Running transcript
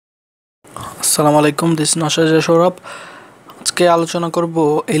আসসালামু আলাইকুম, দিস নশাজ সৌরভ। আজকে আলোচনা করব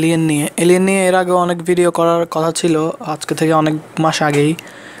এলিয়েন নিয়ে এর আগে অনেক ভিডিও করার কথা ছিল। আজকে থেকে অনেক মাস আগেই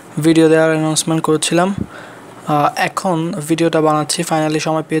ভিডিও দেওয়ার অ্যানাউন্সমেন্ট করেছিলাম। এখন ভিডিওটা বানাচ্ছি, ফাইনালি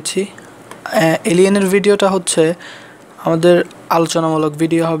সময় পেয়েছি। এলিয়েনের ভিডিওটা হচ্ছে আমাদের আলোচনামূলক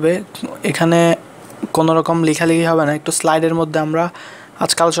ভিডিও হবে। এখানে কোনো রকম লেখালেখি হবে না, একটু স্লাইডের মধ্যে আমরা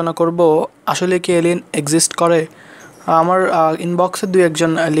আজকে আলোচনা করব আসলে কি এলিয়েন এক্সিস্ট করে। আমার ইনবক্সে দুই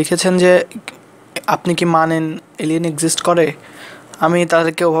একজন লিখেছেন যে আপনি কি মানেন এলিয়েন এক্সিস্ট করে। আমি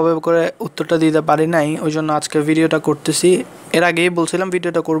তাদেরকে ওভাবে করে উত্তরটা দিতে পারি নাই, ওই জন্য আজকে ভিডিওটা করতেছি। এর আগেই বলছিলাম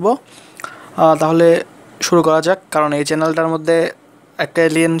ভিডিওটা করব, তাহলে শুরু করা যাক, কারণ এই চ্যানেলটার মধ্যে একটা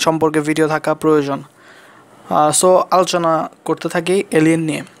এলিয়েন সম্পর্কে ভিডিও থাকা প্রয়োজন। সো আলোচনা করতে থাকি এলিয়েন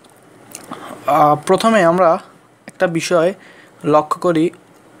নিয়ে। প্রথমে আমরা একটা বিষয় লক্ষ্য করি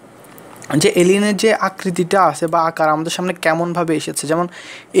যে এলিয়েনের যে আকৃতিটা আছে বা আকার আমাদের সামনে কেমনভাবে এসেছে। যেমন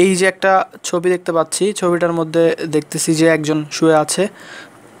এই যে একটা ছবি দেখতে পাচ্ছি, ছবিটার মধ্যে দেখতেছি যে একজন শুয়ে আছে।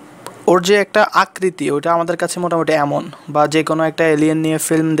 ওর যে একটা আকৃতি ওটা আমাদের কাছে মোটামুটি এমন, বা যে কোনো একটা এলিয়েন নিয়ে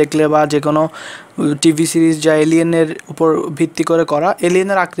ফিল্ম দেখলে বা যে কোনো টিভি সিরিজ যা এলিয়েনের উপর ভিত্তি করে করা,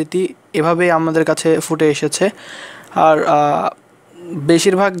 এলিয়েনের আকৃতি এভাবেই আমাদের কাছে ফুটে এসেছে। আর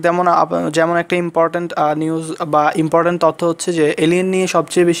বেশিরভাগ যেমন একটা ইম্পর্ট্যান্ট নিউজ বা ইম্পর্ট্যান্ট তথ্য হচ্ছে যে এলিয়েন নিয়ে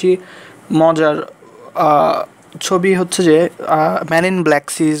সবচেয়ে বেশি মজার ছবি হচ্ছে যে ম্যান ইন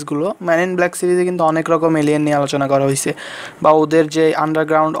ব্ল্যাক সিরিজে কিন্তু অনেক রকম এলিয়েন নিয়ে আলোচনা করা হয়েছে, বা ওদের যে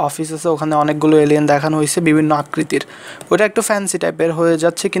আন্ডারগ্রাউন্ড অফিস আছে ওখানে অনেকগুলো এলিয়েন দেখানো হয়েছে বিভিন্ন আকৃতির। ওটা একটু ফ্যান্সি টাইপের হয়ে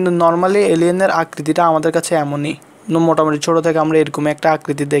যাচ্ছে, কিন্তু নর্মালি এলিয়েনের আকৃতিটা আমাদের কাছে এমনই। মোটামুটি ছোটো থেকে আমরা এরকম একটা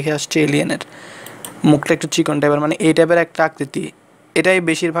আকৃতি দেখে আসছি এলিয়েনের, মুখটা একটু চিকন টাইপের, মানে এই টাইপের একটা আকৃতি। এটাই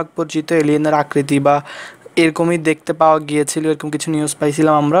বেশিরভাগ পরিচিত এলিয়েনের আকৃতি, বা এরকমই দেখতে পাওয়া গিয়েছিল, এরকম কিছু নিউজ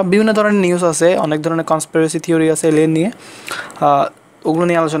পাইছিলাম আমরা। বিভিন্ন ধরনের নিউজ আছে, অনেক ধরনের কনস্পিরেসি থিওরি আছে এলিয়েন নিয়ে, ওগুলো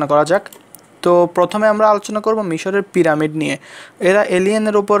নিয়ে আলোচনা করা যাক। তো প্রথমে আমরা আলোচনা করব মিশরের পিরামিড নিয়ে। এরা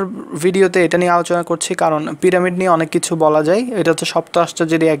এলিয়েনের উপর ভিডিওতে এটা নিয়ে আলোচনা করছি কারণ পিরামিড নিয়ে অনেক কিছু বলা যায়। এটা হচ্ছে সপ্ত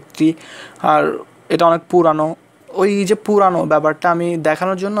আশ্চর্যেরই একটি, আর এটা অনেক পুরানো। ওই যে পুরানো ব্যাপারটা আমি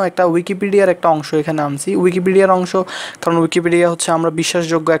দেখানোর জন্য একটা উইকিপিডিয়ার একটা অংশ এখানে আনছি। উইকিপিডিয়ার অংশ কারণ উইকিপিডিয়া হচ্ছে আমরা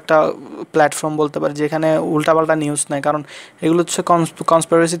বিশ্বাসযোগ্য একটা প্ল্যাটফর্ম বলতে পারি, যেখানে উল্টাপাল্টা নিউজ নেয়। কারণ এগুলো হচ্ছে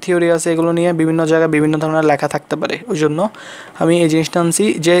কনস্পিরেসি থিওরি আছে, এগুলো নিয়ে বিভিন্ন জায়গায় বিভিন্ন ধরনের লেখা থাকতে পারে। ওই জন্য আমি এই জিনিসটা আনছি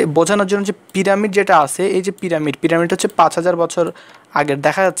যে বোঝানোর জন্য যে পিরামিড যেটা আছে, এই যে পিরামিড হচ্ছে 5000 বছর আগের।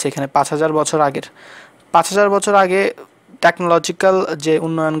 দেখা যাচ্ছে এখানে 5000 বছর আগের। 5000 বছর আগে টেকনোলজিক্যাল যে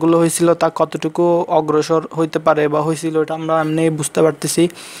উন্নয়নগুলো হয়েছিল তা কতটুকু অগ্রসর হইতে পারে বা হয়েছিল, এটা আমরা এমনি বুঝতে পারতেছি।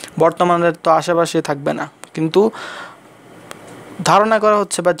 বর্তমানের তো আশেপাশে থাকবে না, কিন্তু ধারণা করা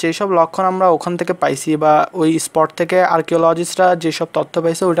হচ্ছে বা যেসব লক্ষণ আমরা ওখান থেকে পাইছি বা ওই স্পট থেকে আর্কিওলজিস্টরা যেসব তথ্য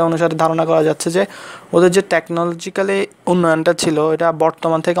পাইছে ওইটা অনুসারে ধারণা করা যাচ্ছে যে ওদের যে টেকনোলজিক্যালি উন্নয়নটা ছিল এটা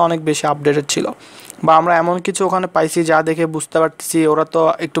বর্তমান থেকে অনেক বেশি আপডেটেড ছিল, বা আমরা এমন কিছু ওখানে পাইছি যা দেখে বুঝতে পারতেছি ওরা তো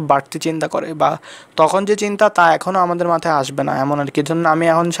একটু বাড়তি চিন্তা করে, বা তখন যে চিন্তা তা এখনও আমাদের মাথায় আসবে না এমন আর কি। জন্য আমি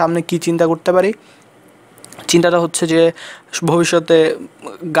এখন সামনে কি চিন্তা করতে পারি, চিন্তাটা হচ্ছে যে ভবিষ্যতে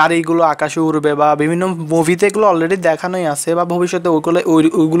গাড়িগুলো আকাশে উড়বে, বা বিভিন্ন মুভিতে এগুলো অলরেডি দেখানোই আছে, বা ভবিষ্যতে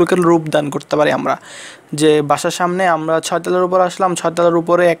ওইগুলোকে রূপদান করতে পারি আমরা। যে বাসার সামনে আমরা 6 তলার উপর আসলাম, 6 তলার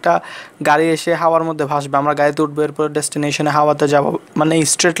উপরে একটা গাড়ি এসে হাওয়ার মধ্যে ভাসবে, আমরা গাড়িতে উঠবো, এরপর ডেস্টিনেশনে হাওয়াতে যাব। মানে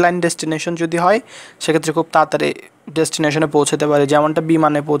স্ট্রেট লাইন ডেস্টিনেশন যদি হয় সেক্ষেত্রে খুব তাড়াতাড়ি ডেস্টিনেশনে পৌঁছাতে পারি, যেমনটা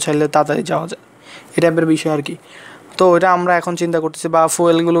বিমানে পৌঁছাইলে তাড়াতাড়ি যাওয়া যায়, এই টাইপের বিষয় আর কি। তো এটা আমরা এখন চিন্তা করতেছি, বা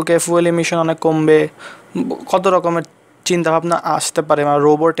ফুয়েল এমিশন অনেক কমবে, কত রকমের চিন্তাভাবনা আসতে পারে, বা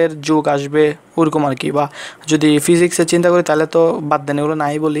রোবটের যুগ আসবে ওরকম আর কি। বা যদি ফিজিক্সের চিন্তা করি তাহলে তো বাদ দেন, এগুলো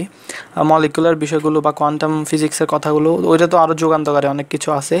নাই বলি। মলিকুলার বিষয়গুলো বা কোয়ান্টাম ফিজিক্সের কথাগুলো, ওইটা তো আরও যুগান্তকারী অনেক কিছু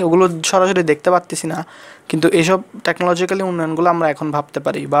আছে, ওগুলো সরাসরি দেখতে পারতেছি না, কিন্তু এইসব টেকনোলজিক্যালি উন্নয়নগুলো আমরা এখন ভাবতে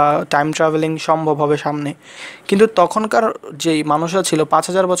পারি, বা টাইম ট্রাভেলিং সম্ভব হবে সামনে। কিন্তু তখনকার যেই মানুষরা ছিল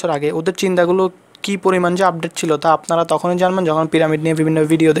 5000 বছর আগে, ওদের চিন্তাগুলো কী পরিমাণ যে আপডেট ছিল তা আপনারা তখনই জানবেন যখন পিরামিড নিয়ে বিভিন্ন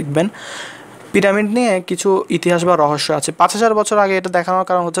ভিডিও দেখবেন। পিরামিড নিয়ে কিছু ইতিহাস বা রহস্য আছে 5000 বছর আগে। এটা দেখানোর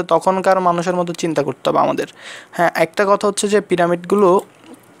কারণ হচ্ছে তখনকার মানুষের মতো চিন্তা করতে হবে আমাদের। হ্যাঁ, একটা কথা হচ্ছে যে পিরামিডগুলো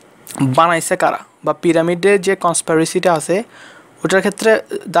বানাইছে কারা, বা পিরামিডের যে কনস্পিরেসিটা আছে ওটার ক্ষেত্রে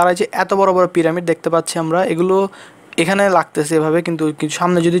দাঁড়ায় যে এত বড় বড় পিরামিড দেখতে পাচ্ছি আমরা, এগুলো এখানে লাগতেছে এভাবে, কিন্তু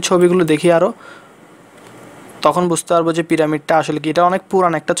সামনে যদি ছবিগুলো দেখি আরও তখন বুঝতে পারবো যে পিরামিডটা আসলে কি। এটা অনেক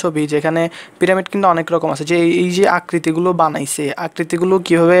পুরান একটা ছবি, যেখানে পিরামিড কিন্তু অনেক রকম আছে, যে এই যে আকৃতিগুলো বানাইছে, আকৃতিগুলো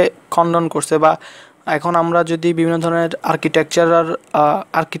কীভাবে খণ্ডন করছে, বা এখন আমরা যদি বিভিন্ন ধরনের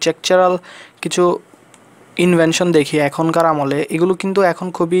আর্কিটেকচারাল কিছু ইনভেনশন দেখি এখনকার আমলে, এগুলো কিন্তু এখন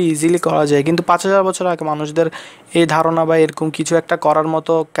খুবই ইজিলি করা যায়, কিন্তু 5000 বছর আগে মানুষদের এই ধারণা বা এরকম কিছু একটা করার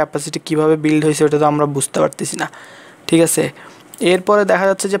মতো ক্যাপাসিটি কীভাবে বিল্ড হয়েছে ওটা তো আমরা বুঝতে পারতেছি না। ঠিক আছে, এরপরে দেখা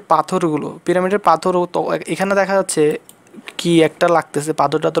যাচ্ছে যে পাথরগুলো, পিরামিডের পাথরও তো এখানে দেখা যাচ্ছে কি একটা লাগতেছে,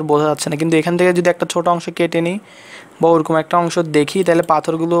 পাথরটা তোর বোঝা যাচ্ছে না, কিন্তু এখান থেকে যদি একটা ছোট অংশ কেটে নিই বা ওরকম একটা অংশ দেখি তাহলে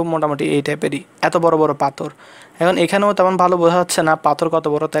পাথরগুলো মোটামুটি এই টাইপেরই, এত বড় বড় পাথর। এখন এখানেও তেমন ভালো বোঝা যাচ্ছে না পাথর কত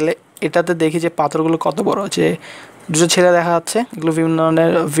বড়, তাহলে এটাতে দেখি যে পাথরগুলো কত বড়। যে দুটো ছেলে দেখা যাচ্ছে, এগুলো বিভিন্ন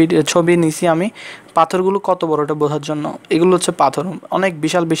ধরনের ছবি নিছি আমি, পাথরগুলো কত বড় এটা বোঝার জন্য। এগুলো হচ্ছে পাথর, অনেক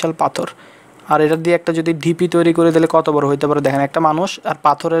বিশাল বিশাল পাথর। আর এটা দিয়ে একটা যদি ঢিপি তৈরি করে দিলে কত বড় হইতে পারে দেখেন, একটা মানুষ আর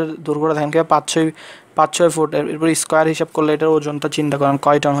পাথরের দৈর্ঘ্যটা দেখেন কিংবা 5-6 ফুট, এরপর স্কোয়ার হিসাব করলে এটার ওজনটা চিন্তা করেন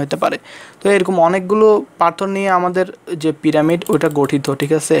কয় টন হইতে পারে। তো এরকম অনেকগুলো পাথর নিয়ে আমাদের যে পিরামিড ওইটা গঠিত,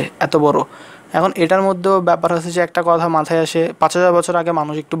 ঠিক আছে, এত বড়। এখন এটার মধ্যেও ব্যাপার আছে যে একটা কথা মাথায় আসে, 5,000 বছর আগে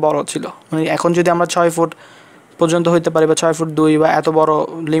মানুষ একটু বড় ছিল, মানে এখন যদি আমরা 6 ফুট পর্যন্ত হইতে পারি বা 6 ফুট 2 বা এত বড়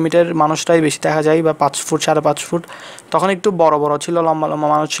লিমিটের মানুষটাই বেশি দেখা যায়, বা 5 ফুট 5.5 ফুট, তখন একটু বড় বড় ছিল, লম্বা লম্বা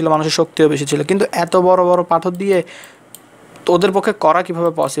মানুষ ছিল, মানুষের শক্তিও বেশি ছিল। কিন্তু এত বড় বড় পাথর দিয়ে তো ওদের পক্ষে করা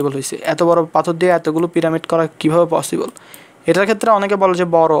কীভাবে পসিবল হয়েছে, এত বড় পাথর দিয়ে এতগুলো পিরামিড করা কীভাবে পসিবল? এটার ক্ষেত্রে অনেকে বলে যে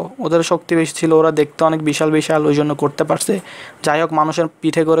বড়, ওদের শক্তি বেশি ছিল, ওরা দেখতে অনেক বিশাল বিশাল, ওই জন্য করতে পারছে। যাই হোক, মানুষের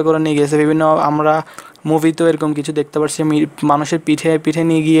পিঠে করে করে নিয়ে গেছে, বিভিন্ন আমরা মুভিতেও এরকম কিছু দেখতে পাচ্ছি, মানুষের পিঠে পিঠে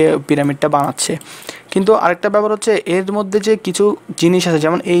নিয়ে গিয়ে পিরামিডটা বানাচ্ছে। কিন্তু আরেকটা ব্যাপার হচ্ছে এর মধ্যে যে কিছু জিনিস আছে,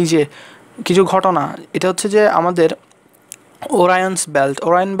 যেমন এই যে কিছু ঘটনা, এটা হচ্ছে যে আমাদের ওরায়ন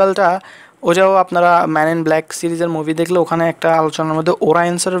বেল্টটা, ওটাও আপনারা ম্যান ইন ব্ল্যাক সিরিজের মুভি দেখলে ওখানে একটা আলোচনার মধ্যে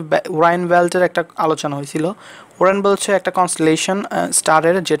ওরায়ন বেল্টের একটা আলোচনা হয়েছিল। ওরায়ন বেল্ট হচ্ছে একটা কনস্টেলেশন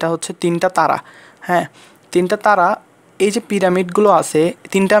স্টারের, যেটা হচ্ছে 3টা তারা। হ্যাঁ, 3টা তারা। এই যে পিরামিডগুলো আছে,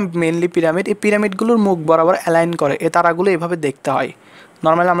 3টা মেনলি পিরামিড, এই পিরামিডগুলোর মুখ বরাবর অ্যালাইন করে, এই তারাগুলো এভাবে দেখতে হয়।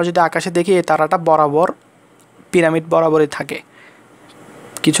 নর্মালি আমরা যদি আকাশে দেখি এই তারাটা বরাবর পিরামিড বরাবরই থাকে।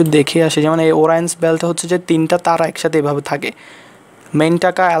 কিছু দেখে আসে, যেমন এই ওরায়ন্স বেল্ট হচ্ছে যে 3টা তারা একসাথে এভাবে থাকে। মেইন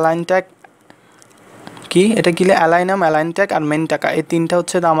টাকা, অ্যালাইন ট্যাক, কি এটা কিলে অ্যালাইন ট্যাক আর মেইন টাকা, এই 3টা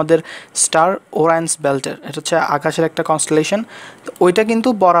হচ্ছে আমাদের স্টার ওরায়ন্স বেল্টের, এটা হচ্ছে আকাশের একটা কনস্টেলেশন। তো ওইটা কিন্তু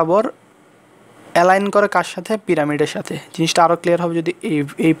বরাবর অ্যালাইন করে কার সাথে? পিরামিডের সাথে। জিনিসটা আরও ক্লিয়ার হবে যদি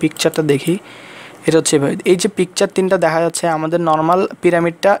এই পিকচারটা দেখি। এটা হচ্ছে এভাবে, এই যে পিকচার 3টা দেখা যাচ্ছে, আমাদের নর্মাল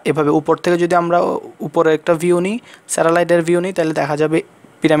পিরামিডটা এভাবে উপর থেকে যদি আমরা উপরে একটা ভিউ নিই, স্যাটেলাইটের ভিউ নিই, তাহলে দেখা যাবে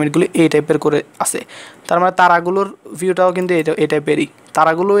পিরামিডগুলো এই টাইপের করে আছে। তার মানে তারাগুলোর ভিউটাও কিন্তু এই টাইপেরই,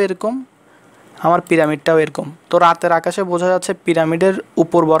 তারাগুলো এরকম, আমার পিরামিডটাও এরকম। তো রাতের আকাশে বোঝা যাচ্ছে পিরামিডের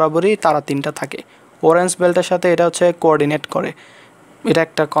উপর বরাবরই তারা 3টা থাকে। অরেঞ্জ বেল্টের সাথে এটা হচ্ছে কোঅর্ডিনেট করে, এটা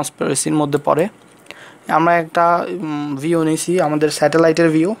একটা কনস্পিরেসির মধ্যে পড়ে। আমরা একটা ভিউ নিয়েছি আমাদের স্যাটেলাইটের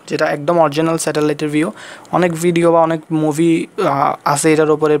ভিউ, যেটা একদম অরিজিনাল স্যাটেলাইটের ভিউ। অনেক ভিডিও বা অনেক মুভি আছে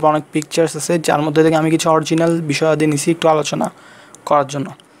এটার উপরে, বা অনেক পিকচার্স আছে, যার মধ্যে থেকে আমি কিছু অরিজিনাল বিষয়াদি নিয়েছি একটু আলোচনা করার জন্য।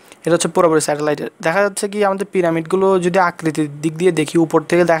 এটা হচ্ছে পুরোপুরি স্যাটেলাইটের। দেখা যাচ্ছে কি আমাদের পিরামিডগুলো যদি আকৃতির দিক দিয়ে দেখি, উপর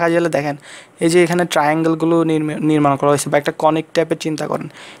থেকে দেখা গেলে দেখেন এই যে এখানে ট্রায়াঙ্গেলগুলো নির্মাণ করা হয়েছে, বা একটা কনিক টাইপের চিন্তা করেন,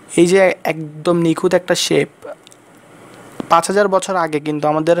 এই যে একদম নিখুঁত একটা শেপ। 5,000 বছর আগে কিন্তু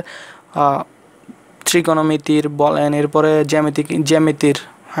আমাদের ত্রিকোণমিতির বলেন, এরপরে জ্যামিতির,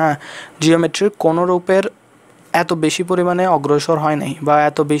 হ্যাঁ, জিওমেট্রির কোনো রূপের এত বেশি পরিমাণে অগ্রসর হয় নাই, বা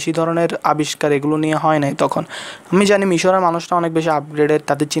এত বেশি ধরনের আবিষ্কার এগুলো নিয়ে হয় নাই তখন। আমি জানি মিশরের মানুষরা অনেক বেশি আপগ্রেডেড,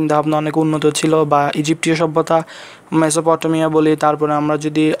 তাদের চিন্তাভাবনা অনেক উন্নত ছিল, বা ইজিপ্টীয় সভ্যতা, মেসোপটেমিয়া বলি, তারপরে আমরা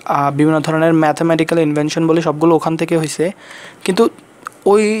যদি বিভিন্ন ধরনের ম্যাথামেটিক্যাল ইনভেনশন বলি, সবগুলো ওখান থেকে হয়েছে। কিন্তু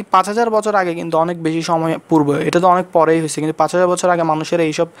ওই 5,000 বছর আগে কিন্তু অনেক বেশি সময় পূর্বে, এটা তো অনেক পরেই হয়েছে, কিন্তু 5,000 বছর আগে মানুষের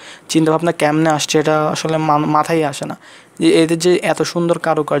এইসব চিন্তাভাবনা কেমনে আসছে এটা আসলে মাথায় আসে না। যে এদের যে এত সুন্দর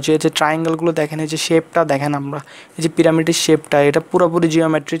কারুকার্য, এই যে ট্রায়াঙ্গেলগুলো দেখেন, এই যে শেপটা দেখেন, আমরা এই যে পিরামিডের শেপটা, এটা পুরোপুরি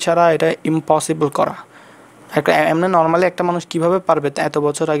জিওমেট্রি ছাড়া এটা ইম্পসিবল করা। একটা এমনি নর্মালি একটা মানুষ কীভাবে পারবে এত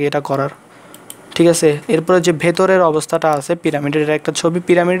বছর আগে এটা করার? ঠিক আছে, এরপরে যে ভেতরের অবস্থাটা আছে পিরামিডের, এটা একটা ছবি।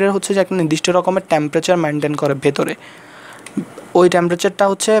 পিরামিডের হচ্ছে যে একটা নির্দিষ্ট রকমের টেম্পারেচার মেনটেন করে ভেতরে, ওই টেম্পারেচারটা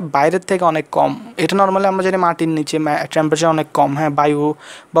হচ্ছে বাইরের থেকে অনেক কম। এটা নর্মালি আমরা জানি মাটির নিচে টেম্পারেচার অনেক কম, হ্যাঁ, বায়ু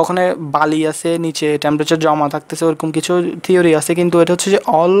বা ওখানে বালি আছে নিচে টেম্পারেচার জমা থাকতেছে, ওরকম কিছু থিওরি আছে। কিন্তু এটা হচ্ছে যে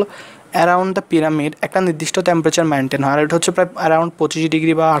অল অ্যারাউন্ড দ্য পিরামিড একটা নির্দিষ্ট টেম্পারেচার মেনটেন হয়, আর এটা হচ্ছে প্রায় অ্যারাউন্ড 25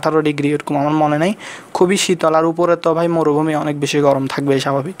 ডিগ্রি বা 18 ডিগ্রি, এরকম আমার মনে নেই। খুবই শীতল, আর উপরে তো ভাই মরুভূমি, অনেক বেশি গরম থাকবে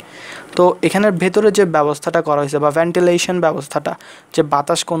স্বাভাবিক। তো এখানের ভেতরে যে ব্যবস্থাটা করা হয়েছে, বা ভেন্টিলেশন ব্যবস্থাটা, যে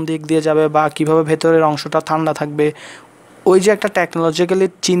বাতাস কোন দিক দিয়ে যাবে বা কীভাবে ভেতরের অংশটা ঠান্ডা থাকবে, ওই যে একটা টেকনোলজিক্যালি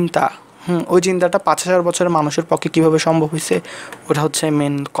চিন্তা, ওই চিন্তাটা 5,000 বছরের মানুষের পক্ষে কীভাবে সম্ভব হয়েছে, ওটা হচ্ছে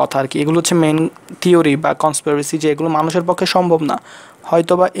মেন কথা আর কি। এগুলো হচ্ছে মেন থিওরি বা কনস্পিরেসি, যে এগুলো মানুষের পক্ষে সম্ভব না।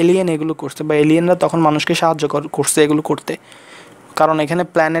 হয়তো বা এলিয়েন এগুলো করছে, বা এলিয়েনরা তখন মানুষকে সাহায্য করছে এগুলো করতে। কারণ এখানে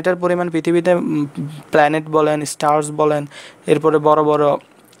প্ল্যানেটের পরিমাণ, পৃথিবীতে প্ল্যানেট বলেন, স্টার্স বলেন, এরপরে বড় বড়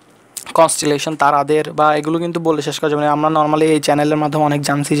কনস্টেলেশন তারাদের বা এগুলো কিন্তু বলে শেষ করা যাবে না। আমরা নর্মালি এই চ্যানেলের মাধ্যমে অনেক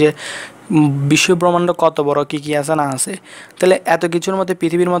জানছি যে বিশ্ব ব্রহ্মাণ্ড কত বড়, কী কী আছে না আছে। তাহলে এত কিছুর মধ্যে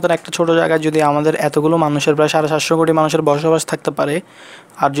পৃথিবীর মতন একটা ছোট জায়গায় যদি আমাদের এতগুলো মানুষের প্রায় 750 কোটি মানুষের বসবাস থাকতে পারে,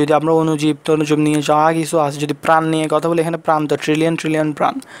 আর যদি আমরা অনুজীব তনুজীব নিয়ে যা কিছু আছে, যদি প্রাণ নিয়ে কথা বলি, এখানে প্রাণ তো ট্রিলিয়ন ট্রিলিয়ন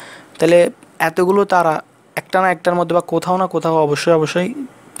প্রাণ, তাহলে এতগুলো তারা একটা না একটার মধ্যে বা কোথাও না কোথাও অবশ্যই অবশ্যই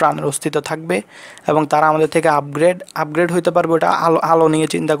প্রাণের অস্তিত্ব থাকবে, এবং তারা আমাদের থেকে আপগ্রেড হইতে পারবে। ওটা আলো আলো নিয়ে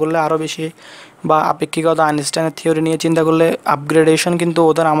চিন্তা করলে আরও বেশি, বা আপেক্ষিকতা আইনস্টাইনের থিওরি নিয়ে চিন্তা করলে আপগ্রেডেশন কিন্তু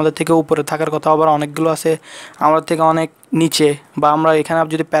ওদের আমাদের থেকে উপরে থাকার কথা। আবার অনেকগুলো আছে আমাদের থেকে অনেক নিচে, বা আমরা এখানে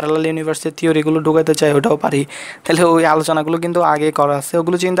যদি প্যারালাল ইউনিভার্সের থিওরিগুলো ঢুকাতে চাই ওটাও পারি। তাহলে ওই আলোচনাগুলো কিন্তু আগে করা আছে,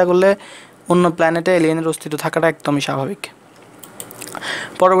 ওগুলো চিন্তা করলে অন্য প্ল্যানেটে এলিয়েনের অস্তিত্ব থাকাটা একদমই স্বাভাবিক।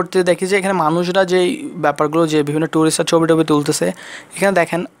 পরবর্তীতে দেখি যে এখানে মানুষরা যেই ব্যাপারগুলো, যে বিভিন্ন টুরিস্টরা ছবি টবি তুলতেছে, এখানে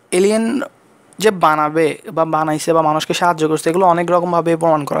দেখেন এলিয়েন যে বানাবে বা বানাইছে বা মানুষকে সাহায্য করছে, এগুলো অনেক রকমভাবে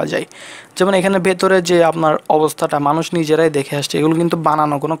প্রমাণ করা যায়। যেমন এখানে ভেতরে যে আপনার অবস্থাটা মানুষ নিজেরাই দেখে আসছে, এগুলো কিন্তু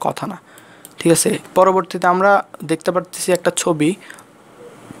বানানো কোনো কথা না, ঠিক আছে। পরবর্তীতে আমরা দেখতে পাচ্ছি একটা ছবি,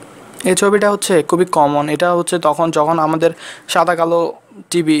 এই ছবিটা হচ্ছে খুবই কমন। এটা হচ্ছে তখন যখন আমাদের সাদা কালো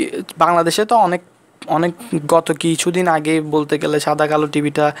টিভি, বাংলাদেশে তো অনেক অনেক গত কিছুদিন আগে বলতে গেলে সাদা কালো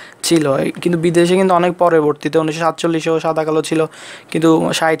টিভিটা ছিল, কিন্তু বিদেশে কিন্তু অনেক পরবর্তীতে 1947-এও সাদা কালো ছিল, কিন্তু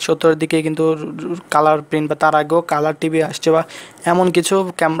 60-70-এর দিকে কিন্তু কালার প্রিন্ট, বা তার আগেও কালার টিভি আসছে, বা এমন কিছু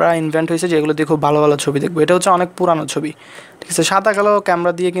ক্যামেরা ইনভেন্ট হয়েছে যেগুলো দিয়ে খুব ভালো ভালো ছবি দেখবো। এটা হচ্ছে অনেক পুরানো ছবি, ঠিক আছে। সাদা কালো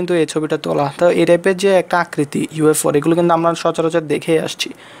ক্যামেরা দিয়ে কিন্তু এই ছবিটা তোলা। তো এই টাইপের যে একটা আকৃতি ইউএফও, এগুলো কিন্তু আমরা সচরাচর দেখে আসছি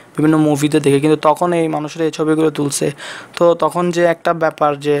বিভিন্ন মুভিতে দেখে, কিন্তু তখন এই মানুষরা এই ছবিগুলো তুলছে। তো তখন যে একটা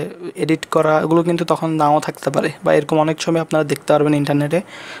ব্যাপার যে এডিট করা, এগুলো কিন্তু তখন নাও থাকতে পারে, বা এরকম অনেক ছবি আপনারা দেখতে পারবেন ইন্টারনেটে,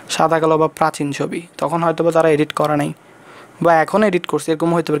 সাদা কালো বা প্রাচীন ছবি, তখন হয়তো বা তারা এডিট করা নেই বা এখন এডিট করছে, এরকম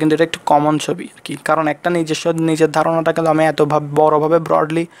হতে পারে। কিন্তু এটা একটু কমন ছবি আর কি, কারণ একটা নিজের ধারণাটাকে আমি এত বড়োভাবে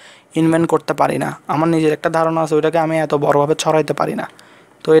ব্রডলি ইনভেন্ট করতে পারি না। আমার নিজের একটা ধারণা আছে, ওইটাকে আমি এত বড়োভাবে ছড়াইতে পারি না।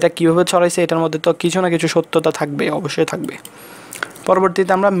 তো এটা কীভাবে ছড়াইছে, এটার মধ্যে তো কিছু না কিছু সত্যতা থাকবে, অবশ্যই থাকবে।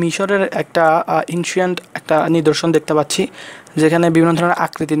 পরবর্তীতে আমরা মিশরের একটা এনশিয়েন্ট একটা নিদর্শন দেখতে পাচ্ছি, যেখানে বিভিন্ন ধরনের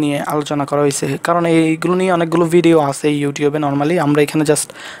আকৃতি নিয়ে আলোচনা করা হয়েছে। কারণ এইগুলো নিয়ে অনেকগুলো ভিডিও আছে ইউটিউবে, নর্মালি আমরা এখানে জাস্ট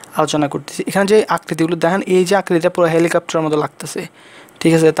আলোচনা করতেছি। এখানে যে আকৃতিগুলো দেখেন, এই যে আকৃতিটা পুরো হেলিকপ্টারের মতো লাগতেছে,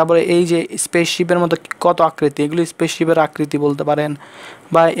 ঠিক আছে। তারপরে এই যে স্পেসশিপের মতো কত আকৃতি, এগুলো স্পেসশিপের আকৃতি বলতে পারেন।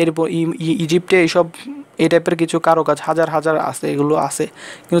 বা এরপর ইজিপ্টে এইসব এই টাইপের কিছু কারুকাজ হাজার হাজার আছে, এগুলো আছে।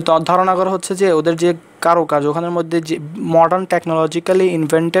 কিন্তু ধারণা করা হচ্ছে যে ওদের যে কারুকাজ, ওখানের মধ্যে যে মডার্ন টেকনোলজিক্যালি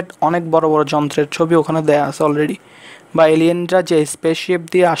ইনভেন্টেড অনেক বড় বড় যন্ত্রের ছবি ওখানে দেয়া আছে অলরেডি। বা এলিয়েনরা যে স্পেসশিপ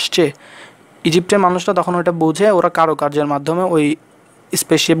দিয়ে আসছে, ইজিপ্টের মানুষরা তখন ওটা বুঝে ওরা কারুকার্যের মাধ্যমে ওই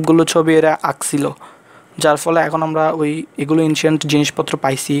স্পেসশিপগুলো ছবি এরা আঁকছিল, যার ফলে এখন আমরা এগুলো এনশিয়েন্ট জিনিসপত্র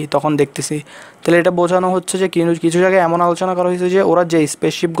পাইছি, তখন দেখতেছি। তাহলে এটা বোঝানো হচ্ছে যে কিছু জায়গায় এমন আলোচনা করা হয়েছে যে ওরা যে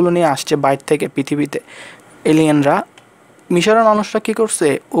স্পেসশিপগুলো নিয়ে আসছে বাইরে থেকে পৃথিবীতে, এলিয়েনরা, মিশরের মানুষরা কী করছে,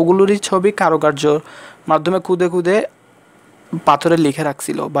 ওগুলোরই ছবি কারুকার্যর মাধ্যমে খুদে খুদে পাথরে লিখে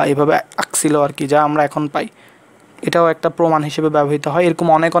রাখছিল বা এভাবে আঁকছিল আর কি, যা আমরা এখন পাই। এটাও একটা প্রমাণ হিসেবে ব্যবহৃত হয়। এরকম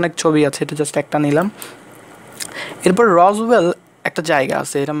অনেক অনেক ছবি আছে, এটা জাস্ট একটা নিলাম। এরপর রসওয়েল একটা জায়গা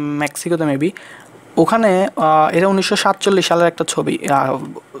আছে, এটা মেক্সিকোতে মেবি। ওখানে এটা 1947 সালের একটা ছবি,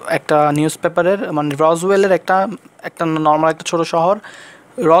 একটা নিউজ পেপারের, মানে রসওয়েলের একটা একটা নর্মাল একটা ছোটো শহর,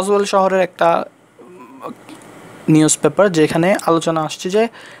 রসওয়েল শহরের একটা নিউজ পেপার, যেখানে আলোচনা আসছে যে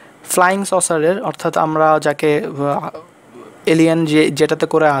ফ্লাইং সসারের, অর্থাৎ আমরা যাকে এলিয়েন যেটাতে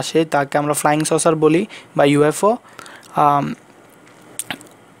করে আসে তাকে আমরা ফ্লাইং সসার বলি বা ইউএফও,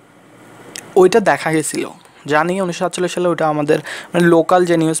 ওইটা দেখা গেছিলো। জানি 1947 সালে ওইটা আমাদের মানে লোকাল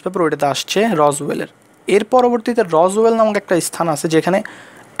যে নিউজ পেপার ওইটাতে আসছে রসওয়েলের। এর পরবর্তীতে রসওয়েল নামক একটা স্থান আছে যেখানে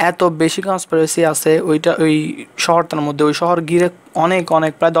এত বেশি কনস্পিরেসি আছে ওই শহরটার মধ্যে। ওই শহর ঘিরে অনেক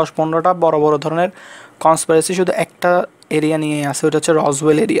অনেক প্রায় 10-15টা বড় বড় ধরনের কনস্পিরেসি শুধু একটা এরিয়া নিয়ে আছে, ওইটা হচ্ছে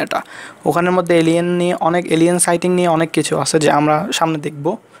রসওয়েল এরিয়াটা। ওখানের মধ্যে এলিয়েন সাইটিং নিয়ে অনেক কিছু আছে, যে আমরা সামনে দেখব।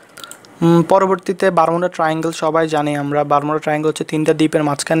 পরবর্তীতে বারমুডা ট্রায়াঙ্গেল, সবাই জানি আমরা বারমুডা ট্রায়াঙ্গেল হচ্ছে তিনটা দ্বীপের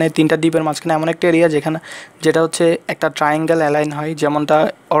মাঝখানে এমন একটা এরিয়া যেটা হচ্ছে একটা ট্রায়াঙ্গেল অ্যালাইন হয়, যেমনটা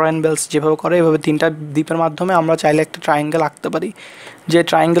অরেন বেলস যেভাবে করে, এভাবে তিনটা দ্বীপের মাধ্যমে আমরা চাইলে একটা ট্রায়াঙ্গেল আঁকতে পারি। যে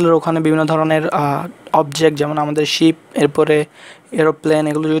ট্রায়াঙ্গেলের ওখানে বিভিন্ন ধরনের অবজেক্ট, যেমন আমাদের শিপ, এরপরে এরোপ্লেন,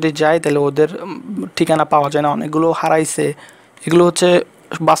 এগুলো যদি যায় তাহলে ওদের ঠিকানা পাওয়া যায় না, অনেকগুলো হারাইছে। এগুলো হচ্ছে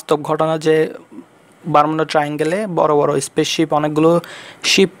বাস্তব ঘটনা যে বারমুডা ট্রায়াঙ্গেলে বড় বড় স্পেসশিপ, অনেকগুলো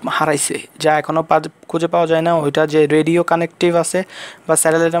শিপ হারাইছে, যা এখনও খুঁজে পাওয়া যায় না। ওইটা যে রেডিও কানেক্টিভ আছে বা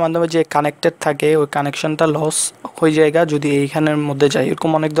স্যাটেলাইটের মাধ্যমে যে কানেক্টেড থাকে, ওই কানেকশনটা লস হয়ে জায়গা যদি এইখানের মধ্যে যায়।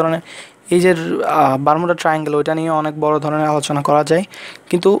 এরকম অনেক ধরনের এই যে বারমুডা ট্রায়াঙ্গেল, ওইটা নিয়ে অনেক বড় ধরনের আলোচনা করা যায়।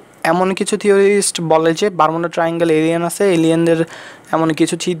 কিন্তু এমন কিছু থিওরিস্ট বলে যে বারমুডা ট্রায়াঙ্গেল এলিয়েন আছে, এলিয়েনদের এমন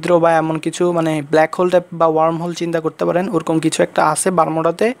কিছু ছিদ্র বা এমন কিছু মানে ব্ল্যাক হোল টাইপ বা ওয়ার্ম হোল চিন্তা করতে পারেন, ওরকম কিছু একটা আছে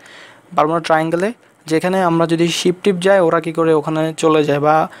বারমুডাতে, বারমুডা ট্রায়াঙ্গেলে, যেখানে আমরা যদি শিপ টিপ যাই ওরা কী করে ওখানে চলে যায়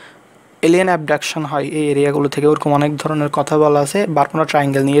বা এলিয়েন অ্যাবডাকশন হয় এই এরিয়াগুলো থেকে, ওরকম অনেক ধরনের কথা বলা আছে বারমুডা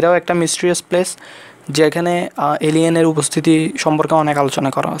ট্রায়াঙ্গেল নিয়ে। এটাও একটা মিস্ট্রিয়াস প্লেস যেখানে এলিয়েনের উপস্থিতি সম্পর্কে অনেক আলোচনা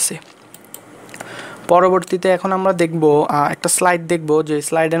করা আছে। পরবর্তীতে এখন আমরা দেখব একটা স্লাইড দেখব, যে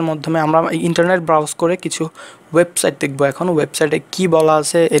স্লাইডের মাধ্যমে আমরা ইন্টারনেট ব্রাউজ করে কিছু ওয়েবসাইট দেখব। এখন ওয়েবসাইটে কি বলা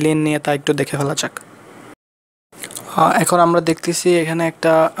আছে এলিয়েন নিয়ে তা একটু দেখে ফেলা যাক। এখন আমরা দেখতেছি এখানে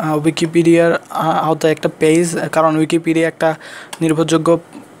একটা উইকিপিডিয়ার আওতায় একটা পেজ, কারণ উইকিপিডিয়া একটা নির্ভরযোগ্য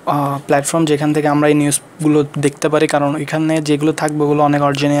প্ল্যাটফর্ম যেখান থেকে আমরা এই নিউজগুলো দেখতে পারি, কারণ এখানে যেগুলো থাকবে ওগুলো অনেক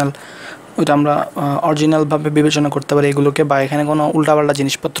অরিজিনাল, ওইটা আমরা অরিজিনালভাবে বিবেচনা করতে পারি এগুলোকে, বা এখানে কোনো উল্টাপাল্টা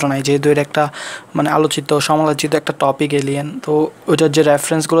জিনিসপত্র নাই, যেহেতু এটা একটা মানে আলোচিত সমালোচিত একটা টপিক এলিয়েন, তো ওইটার যে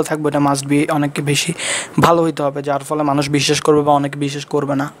রেফারেন্সগুলো থাকবে ওটা মাস্ট বি অনেক বেশি ভালো হইতে হবে, যার ফলে মানুষ বিশ্বাস করবে বা অনেকে বিশ্বাস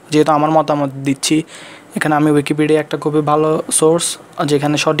করবে না। যেহেতু আমার মতামত দিচ্ছি এখানে, আমি উইকিপিডিয়া একটা খুবই ভালো সোর্স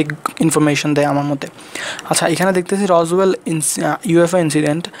যেখানে সঠিক ইনফরমেশন দেয় আমার মতে। আচ্ছা, এখানে দেখতেছি রজওয়েল ইউএফও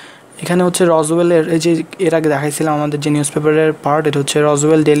ইনসিডেন্ট। এখানে হচ্ছে রজওয়েলের এই যে এর আগে দেখাইছিলাম আমাদের যে নিউজ পেপারের পার্ট, এটা হচ্ছে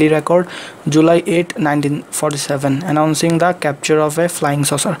রজওয়েল daily record July 8, 1947 announcing the capture of A flying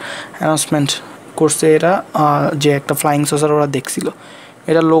saucer. Announcement করছে এরা যে একটা ফ্লাইং সসার ওরা দেখছিল।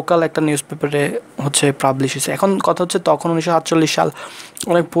 এটা লোকাল একটা নিউজ পেপারে হচ্ছে পাবলিশ হয়েছে। এখন কথা হচ্ছে তখন 1948 সাল,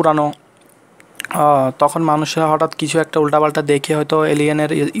 অনেক পুরানো। তখন মানুষরা হঠাৎ কিছু একটা উল্টাপাল্টা দেখে হয়তো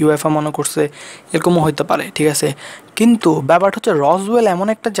এলিয়েনের ইউএফও মনে করছে, এরকমও হইতে পারে, ঠিক আছে। কিন্তু ব্যাপারটা হচ্ছে রজওয়েল এমন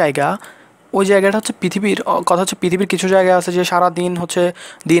একটা জায়গা, ওই জায়গাটা হচ্ছে পৃথিবীর কথা হচ্ছে পৃথিবীর কিছু জায়গা আছে যে সারা দিন হচ্ছে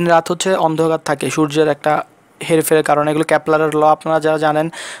দিন রাত হচ্ছে অন্ধকার থাকে সূর্যের একটা হেরফেরের কারণে, এগুলো ক্যাপলারের ল আপনারা যারা জানেন,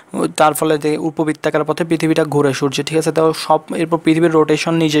 তার ফলে যে উপবৃত্তাকার পথে পৃথিবীটা ঘুরে সূর্যে, ঠিক আছে। তো সব এরপর পৃথিবীর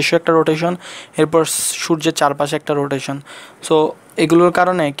রোটেশন, নিজস্ব একটা রোটেশন, এরপর সূর্যের চারপাশে একটা রোটেশন। সো এগুলোর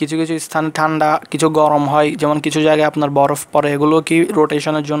কারণে কিছু কিছু স্থানে ঠান্ডা, কিছু গরম হয়, যেমন কিছু জায়গায় আপনার বরফ পড়ে, এগুলো কি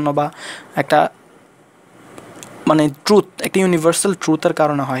রোটেশনের জন্য বা একটা মানে ট্রুথ, একটা ইউনিভার্সাল ট্রুথের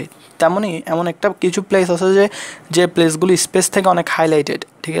কারণে হয়। তেমনই এমন একটা কিছু প্লেস আছে যে প্লেসগুলি স্পেস থেকে অনেক হাইলাইটেড,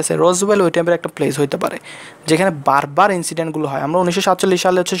 ঠিক আছে। রজওয়েল ওই টাইপের একটা প্লেস হইতে পারে যেখানে বারবার ইনসিডেন্টগুলো হয়। আমরা 1947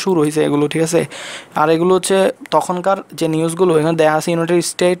 সালে হচ্ছে শুরু হয়েছে এগুলো, ঠিক আছে। আর এগুলো হচ্ছে তখনকার যে নিউজগুলো এখানে দেখা আছে ইউনাইটেড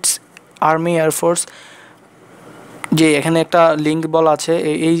স্টেটস আর্মি এয়ারফোর্স, যে এখানে একটা লিঙ্ক বলা আছে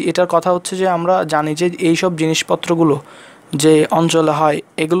এটার কথা হচ্ছে যে আমরা জানি যে এইসব জিনিসপত্রগুলো যে অঞ্চলে হয়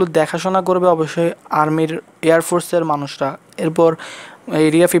এগুলো দেখাশোনা করবে অবশ্যই আর্মির এয়ারফোর্সের মানুষরা। এরপর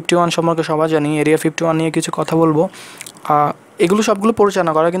এরিয়া 51 সম্পর্কে সবাই জানি, এরিয়া 51 নিয়ে কিছু কথা বলবো। এগুলো সবগুলো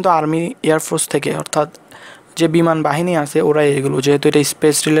পরিচালনা করা কিন্তু আর্মি এয়ারফোর্স থেকে, অর্থাৎ যে বিমান বাহিনী আছে ওরা এগুলো, যেহেতু এটা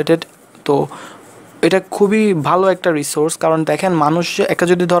স্পেস রিলেটেড, তো এটা খুবই ভালো একটা রিসোর্স। কারণ দেখেন মানুষ একটা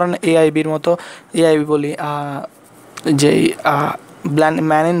যদি ধরেন এআইবির মতো, এআইবি বলি যেই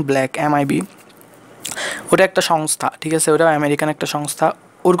ম্যান ইন ব্ল্যাক MIB, ওটা একটা সংস্থা, ঠিক আছে, ওটা আমেরিকান একটা সংস্থা।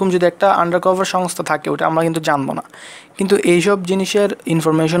 ওরকম যদি একটা আন্ডারকভার সংস্থা থাকে ওটা আমরা কিন্তু জানবো না। কিন্তু এইসব জিনিসের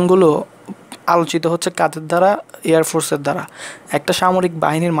ইনফরমেশনগুলো আলোচিত হচ্ছে কাদের দ্বারা? এয়ারফোর্সের দ্বারা, একটা সামরিক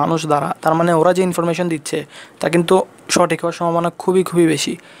বাহিনীর মানুষ দ্বারা। তার মানে ওরা যে ইনফরমেশন দিচ্ছে তা কিন্তু সঠিক হওয়ার সম্ভাবনা খুবই খুবই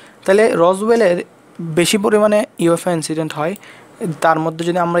বেশি। তাহলে রজওয়েলের বেশি পরিমাণে ইউএফও ইনসিডেন্ট হয়। তার মধ্যে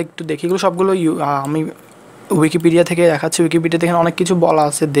যদি আমরা একটু দেখি, এগুলো সবগুলো আমি উইকিপিডিয়া থেকে দেখাচ্ছি। উইকিপিডিয়া থেকে অনেক কিছু বলা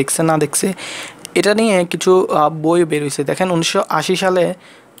আছে, দেখছে না দেখছে এটা নিয়ে কিছু বই বেরিয়েছে। দেখেন 1980 সালে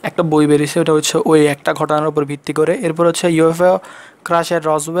একটা বই বেরিয়েছে, ওটা হচ্ছে ওই একটা ঘটনার উপর ভিত্তি করে। এরপর হচ্ছে ইউএফও ক্রাশ অ্যাট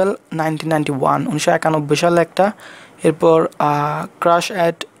রজওয়েল 1991, 1991 সালে একটা। এরপর ক্রাশ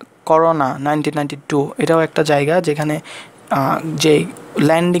অ্যাট করোনা 1992, এটাও একটা জায়গা যেখানে যে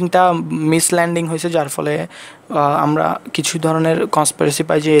ল্যান্ডিংটা ল্যান্ডিং হয়েছে, যার ফলে আমরা কিছু ধরনের কনস্পিরেসি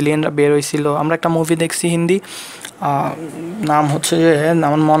পাই যে এলিয়েনরা বের হয়েছিল। আমরা একটা মুভি দেখছি হিন্দি, নাম হচ্ছে যে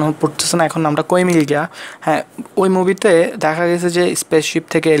আমার মনে পড়তেছে না এখন নামটা, কই মিল গিয়া। হ্যাঁ, ওই মুভিতে দেখা গেছে যে স্পেসশিপ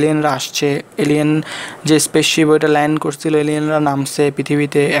থেকে এলিয়েনরা আসছে, এলিয়েন যে স্পেসশিপ ওইটা ল্যান্ড করছিল, এলিয়েনরা নামছে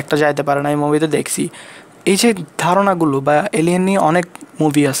পৃথিবীতে, একটা যাইতে পারে না। এই মুভিতে দেখছি এই যে ধারণাগুলো, বা এলিয়েন নিয়ে অনেক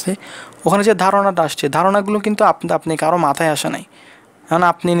মুভি আছে, ওখানে যে ধারণাটা আসছে, ধারণাগুলো কিন্তু আপনি কারো মাথায় আসে নাই। কারণ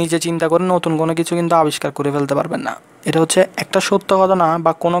আপনি নিজে চিন্তা করে নতুন কোনো কিছু কিন্তু আবিষ্কার করে ফেলতে পারবেন না। এটা হচ্ছে একটা সত্য ঘটনা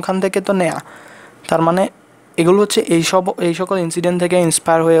বা কোনোখান থেকে তো নেয়া। তার মানে এগুলো হচ্ছে এই সকল ইনসিডেন্ট থেকে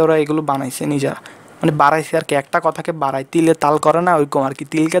ইন্সপায়ার হয়ে ওরা এগুলো বানাইছে নিজেরা, মানে বাড়াইছে আর কি। একটা কথাকে বাড়ায়, তিলে তাল করে না ওইরকম আর কি,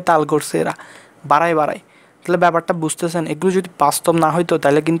 তিলকে তাল করছে এরা, বাড়ায়। তাহলে ব্যাপারটা বুঝতেছেন। এগুলো যদি বাস্তব না হইতো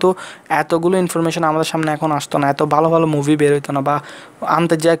তাহলে কিন্তু এতগুলো ইনফরমেশন আমাদের সামনে এখন আসতো না, এত ভালো ভালো মুভি বের হইতো না, বা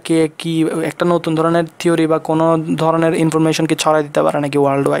আন্তর্জাতিক কি একটা নতুন ধরনের থিওরি বা কোনো ধরনের ইনফরমেশনকে ছড়াই দিতে পারে নাকি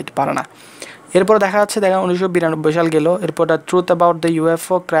ওয়ার্ল্ড ওয়াইড, পারে না। এরপর দেখা যাচ্ছে 1992 সাল গেল, এরপর the truth about the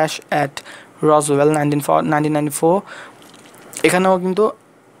UFO crash at Roswell 1994, এখানেও কিন্তু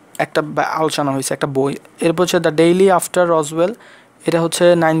একটা আলোচনা হয়েছে, একটা বই। এরপর হচ্ছে দ্য ডেইলি আফটার রসওয়েল, এটা হচ্ছে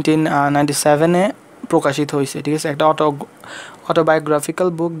 1997-এ প্রকাশিত হয়েছে, ঠিক আছে, একটা autobiographical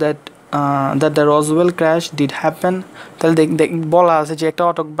book that the Roswell crash did happen. তাহলে বলা আছে যে একটা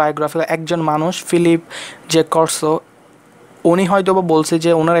অটোবায়োগ্রাফিক্যাল, একজন মানুষ ফিলিপ জে কর্সো, উনি হয়তো বা বলছে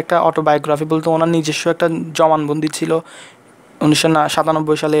যে ওনার একটা অটোবায়োগ্রাফি বলতে ওনার নিজস্ব একটা জবানবন্দি ছিল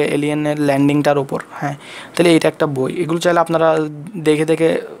 1997 সালে এলিয়েনের ল্যান্ডিংটার উপর। হ্যাঁ, তাহলে এটা একটা বই, এগুলো চাইলে আপনারা দেখে দেখে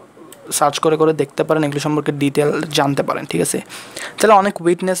সার্চ করে করে দেখতে পারেন, এগুলো সম্পর্কে ডিটেল জানতে পারেন, ঠিক আছে। তাহলে অনেক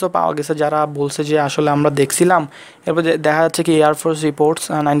উইটনেসও পাওয়া গেছে যারা বলছে যে আসলে আমরা দেখছিলাম। এরপর দেখা যাচ্ছে কি air force reports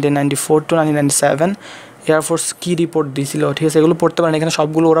 1994 to 1997, air force key report দিয়েছিল, ঠিক আছে, এগুলো পড়তে পারেন। এখানে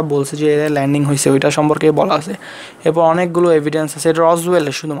সবগুলো ওরা বলছে যে এরা ল্যান্ডিং হয়েছে, ওইটা সম্পর্কে বলা আছে। এরপর অনেকগুলো এভিডেন্স আছে, এটা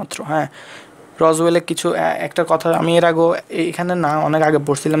রসওয়েলে শুধুমাত্র। হ্যাঁ, রসওয়েলে কিছু একটা কথা আমি এর আগেও এখানে না অনেক আগে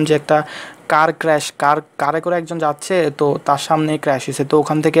পড়ছিলাম যে একটা কার ক্র্যাশ, কারে করে একজন যাচ্ছে, তো তার সামনে ক্র্যাশ হয়েছে, তো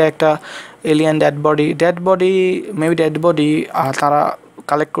ওখান থেকে একটা এলিয়ান ডেড বডি তারা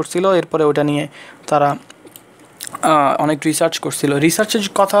কালেক্ট করছিল। এরপরে ওটা নিয়ে তারা অনেক রিসার্চ করছিল। রিসার্চের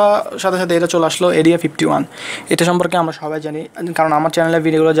কথা সাথে সাথে এটা চলে আসলো এরিয়া 51, এটা সম্পর্কে আমরা সবাই জানি, কারণ আমার চ্যানেলের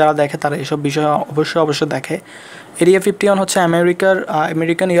ভিডিওগুলো যারা দেখে তারা এসব বিষয় অবশ্যই দেখে। এরিয়া 51 হচ্ছে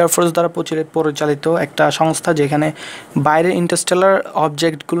আমেরিকান এয়ারফোর্স দ্বারা পরিচালিত একটা সংস্থা, যেখানে বাইরের ইন্টারস্টেলার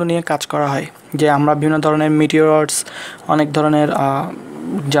অবজেক্টগুলো নিয়ে কাজ করা হয়। যে আমরা বিভিন্ন ধরনের মিটিওরস, অনেক ধরনের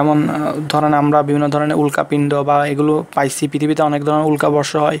যেমন ধরেন আমরা বিভিন্ন ধরনের উল্কাপিণ্ড বা এগুলো পাইছি, পৃথিবীতে অনেক ধরনের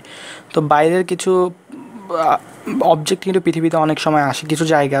উল্কাবর্ষ হয়, তো বাইরের কিছু অবজেক্ট কিন্তু পৃথিবীতে অনেক সময় আসে। কিছু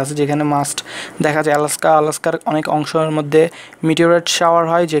জায়গা আছে যেখানে মাস্ট দেখা যায়, আলাস্কার অনেক অংশের মধ্যে মিটিওরাইট শাওয়ার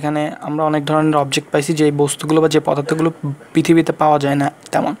হয়, যেখানে আমরা অনেক ধরনের অবজেক্ট পাইছি, যে বস্তুগুলো বা যে পদার্থগুলো পৃথিবীতে পাওয়া যায় না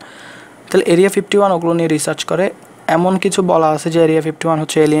তেমন। তাহলে এরিয়া 51 ওগুলো নিয়ে রিসার্চ করে। এমন কিছু বলা আছে যে এরিয়া 51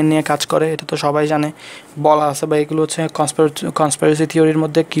 হচ্ছে এলিয়েন নিয়ে কাজ করে, এটা তো সবাই জানে, বলা আছে, বা এগুলো হচ্ছে কনস্পিরেসি থিওরির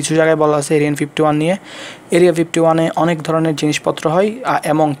মধ্যে কিছু জায়গায় বলা আছে এরিয়া 51 নিয়ে। এরিয়া 51-এ অনেক ধরনের জিনিসপত্র হয়,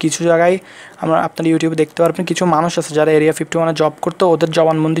 এবং কিছু জায়গায় আপনারা ইউটিউবে দেখতে পারবেন কিছু মানুষ আছে যারা এরিয়া 51-এ জব করতো, ওদের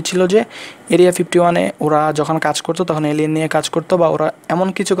জবানবন্দি ছিল যে এরিয়া 51-এ ওরা যখন কাজ করতো তখন এলিয়েন নিয়ে কাজ করতো, বা ওরা এমন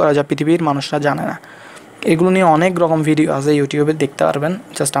কিছু করে যা পৃথিবীর মানুষরা জানে না। এগুলো নিয়ে অনেক রকম ভিডিও আছে, ইউটিউবে দেখতে পারবেন,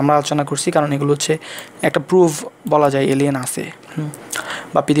 জাস্ট আমরা আলোচনা করছি কারণ এগুলো হচ্ছে একটা প্রুফ বলা যায় এলিয়েন আছে,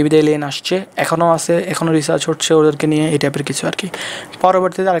 বা পৃথিবীতে এলিয়েন আসছে, এখনও আছে, এখনও রিসার্চ হচ্ছে ওদেরকে নিয়ে, এই টাইপের কিছু আর কি।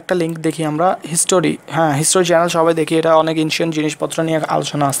 পরবর্তীতে আরেকটা লিঙ্ক দেখি আমরা, হিস্টোরি চ্যানেল সবাই দেখি, এটা অনেক এনশিয়েন্ট জিনিসপত্র নিয়ে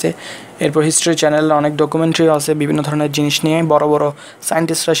আলোচনা আছে। এরপর হিস্ট্রি চ্যানেলে অনেক ডকুমেন্টারি আছে বিভিন্ন ধরনের জিনিস নিয়ে, বড় বড়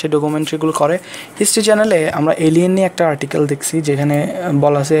সায়েন্টিস্টরা সেই ডকুমেন্টারিগুলো করে। হিস্ট্রি চ্যানেলে আমরা এলিয়েন নিয়ে একটা আর্টিকেল দেখছি, যেখানে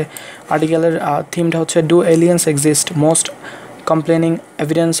বলা আছে, আর্টিকেলের থিমটা হচ্ছে do aliens exist, most complaining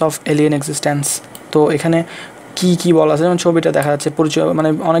evidence of alien existence. তো এখানে কি বলা আছে, যেমন ছবিটা দেখা যাচ্ছে, পরিচয় মানে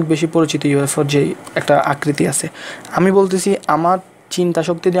অনেক বেশি পরিচিত ইউএফওর যে একটা আকৃতি আছে। আমি বলতেছি আমার চিন্তা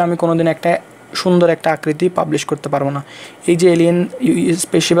শক্তি দিয়ে আমি কোনোদিন একটা সুন্দর একটা আকৃতি পাবলিশ করতে পারবো না। এই যে এলিয়েন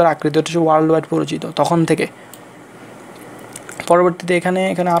স্পেসশিপের আকৃতি, ওটা হচ্ছে ওয়ার্ল্ড ওয়াইড পরিচিত তখন থেকে। পরবর্তীতে এখানে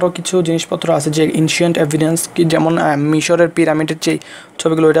আরও কিছু জিনিসপত্র আছে যে এনশিয়েন্ট এভিডেন্স, কি যেমন মিশরের পিরামিডের যে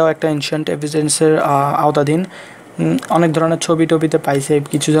ছবিগুলো, এটাও একটা এনশিয়েন্ট এভিডেন্সের আওতাধীন। অনেক ধরনের ছবিতে পাইছে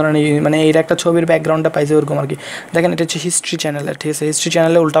কিছু ধরনের, মানে এর একটা ছবির ব্যাকগ্রাউন্ডটা পাইছে ওরকম আর কি। দেখেন এটা হচ্ছে হিস্ট্রি চ্যানেলের, ঠিক আছে, হিস্ট্রি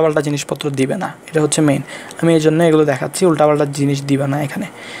চ্যানেলে উল্টাপাল্টা জিনিসপত্র দিবে না, এটা হচ্ছে মেইন। আমি এই জন্য এগুলো দেখাচ্ছি, উল্টাপাল্টা জিনিস দিবে না এখানে।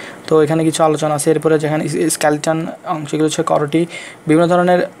 তো এখানে কিছু আলোচনা আছে। এরপরে যেখানে স্কেলেটন অংশগুলো হচ্ছে করটি, বিভিন্ন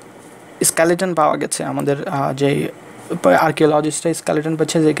ধরনের স্কেলেটন পাওয়া গেছে। আমাদের যে আর্কিওলজিস্টরা স্কেলেটন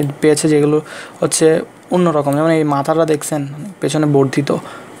পেয়েছে যেগুলো হচ্ছে অন্যরকম, যেমন এই মাথাটা দেখছেন পেছনে বর্ধিত,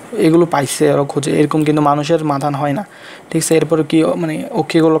 এগুলো পাইছে ওরা খোঁজে, এরকম কিন্তু মানুষের মাথা হয় না, ঠিক আছে। এরপরে কি মানে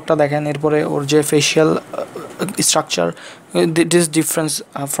অক্ষিগোলকটা দেখেন, এরপরে ওর যে facial structure, this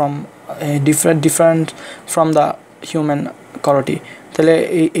different from the human করটি। তাহলে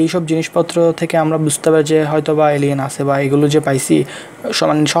এইসব জিনিসপত্র থেকে আমরা বুঝতে পারি যে হয়তো বা এলিয়েন আছে, বা এগুলো যে পাইছি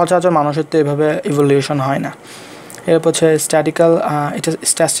মানে সচরাচর মানুষের তো এভাবে ইভলিউশন হয় না। এরপর হচ্ছে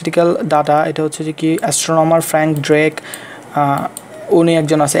স্ট্যাটিস্টিক্যাল ডাটা, এটা হচ্ছে যে কি অ্যাস্ট্রোনমার ফ্র্যাঙ্ক ড্রেক, উনি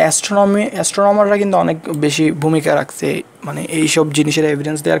একজন আছে। অ্যাস্ট্রোনমাররা কিন্তু অনেক বেশি ভূমিকা রাখছে মানে এইসব জিনিসের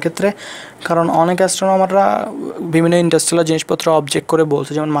এভিডেন্স দেওয়ার ক্ষেত্রে, কারণ অনেক অ্যাস্ট্রোনমাররা বিভিন্ন ইন্ডাস্ট্রিয়াল জিনিসপত্র অবজেক্ট করে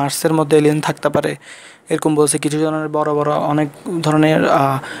বলছে, যেমন মার্সের মধ্যে এলিয়েন থাকতে পারে এরকম বলছে। কিছু ধরনের বড় অনেক ধরনের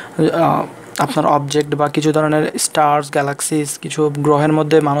আপনার অবজেক্ট বা কিছু ধরনের স্টার্স, গ্যালাক্সিস, কিছু গ্রহের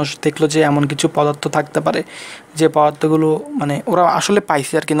মধ্যে মানুষ দেখলো যে এমন কিছু পদার্থ থাকতে পারে যে পদার্থগুলো মানে ওরা আসলে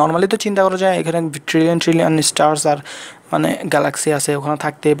পাইছে আর কি। নর্মালি তো চিন্তা করা যায় এখানে ট্রিলিয়ন ট্রিলিয়ন স্টার্স আর মানে গ্যালাক্সি আছে, ওখানে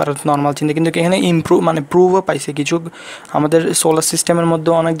থাকতেই পারে, নর্মাল চিন্তা। কিন্তু এখানে প্রুভও পাইছে কিছু, আমাদের সোলার সিস্টেমের মধ্যে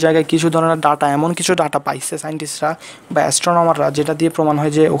অনেক জায়গায় কিছু ধরনের ডাটা, এমন কিছু ডাটা পাইছে সায়েন্টিস্টরা বা অ্যাস্ট্রোনমাররা, যেটা দিয়ে প্রমাণ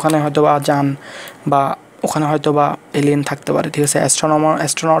হয় যে ওখানে হয়তো বা যান বা ওখানে হয়তো বা এলিয়েন থাকতে পারে। ঠিক আছে,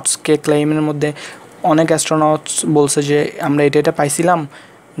 অ্যাস্ট্রোনটসকে ক্লেইমের মধ্যে অনেক অ্যাস্ট্রোনটস বলছে যে আমরা এটা পাইছিলাম,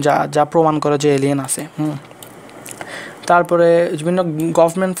 যা যা প্রমাণ করে যে এলিয়েন আছে। তারপরে বিভিন্ন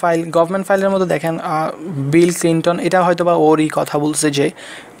গভর্নমেন্ট ফাইলের মধ্যে দেখেন বিল ক্লিন্টন, এটা হয়তো বা ওরই কথা বলছে যে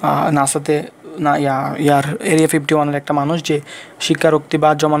নাসাতে না ইয়ার এরিয়া 51-এর একটা মানুষ যে স্বীকারোক্তি বা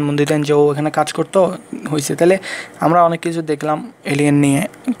জবানবন্দি দেন যে ও এখানে কাজ করতো হয়েছে। তাহলে আমরা অনেক কিছু দেখলাম এলিয়েন নিয়ে,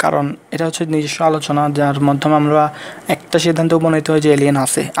 কারণ এটা হচ্ছে নিজস্ব আলোচনা যার মাধ্যমে আমরা একটা সিদ্ধান্তে উপনীত হয় যে এলিয়েন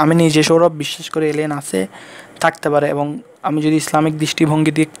আছে। আমি নিজে সৌরভ বিশ্বাস করি এলিয়েন আছে, থাকতে পারে। এবং আমি যদি ইসলামিক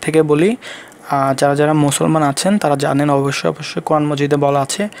দৃষ্টিভঙ্গি দিক থেকে বলি, যারা যারা মুসলমান আছেন তারা জানেন অবশ্যই কোরআন মজিদে বলা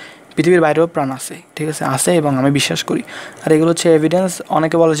আছে পৃথিবীর বাইরেও প্রাণ আছে। ঠিক আছে, আছে এবং আমি বিশ্বাস করি। আর এগুলো হচ্ছে এভিডেন্স।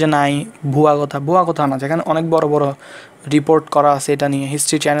 অনেকে বলে যে নাই, ভুয়া কথা না, যেখানে অনেক বড় বড় রিপোর্ট করা আছে এটা নিয়ে।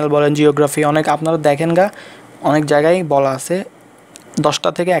 হিস্ট্রি চ্যানেল বলেন, জিওগ্রাফি, অনেক আপনারা দেখেন অনেক জায়গায় বলা আছে। 10টা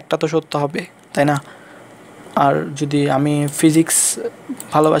থেকে একটা তো সত্য হবে, তাই না? আর যদি আমি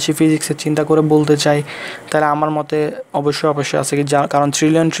ভালোবাসি, ফিজিক্সের চিন্তা করে বলতে চাই, তাহলে আমার মতে অবশ্যই আছে কি, কারণ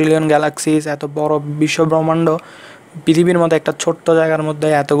ট্রিলিয়ন ট্রিলিয়ন গ্যালাক্সিস, এত বড় বিশ্ব ব্রহ্মাণ্ড, পৃথিবীর মতো একটা ছোট্ট জায়গার মধ্যে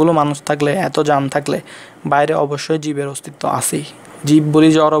এতগুলো মানুষ থাকলে, এত যান থাকলে, বাইরে অবশ্যই জীবের অস্তিত্ব আছেই। জীব বলি,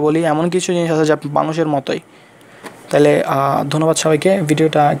 জড় বলি, এমন কিছু জিনিস আছে যা মানুষের মতোই। তাহলে ধন্যবাদ সবাইকে।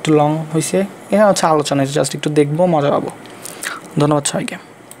 ভিডিওটা একটু লং হয়েছে, এখানে হচ্ছে আলোচনা, জাস্ট একটু দেখবো, মজা পাবো। ধন্যবাদ সবাইকে।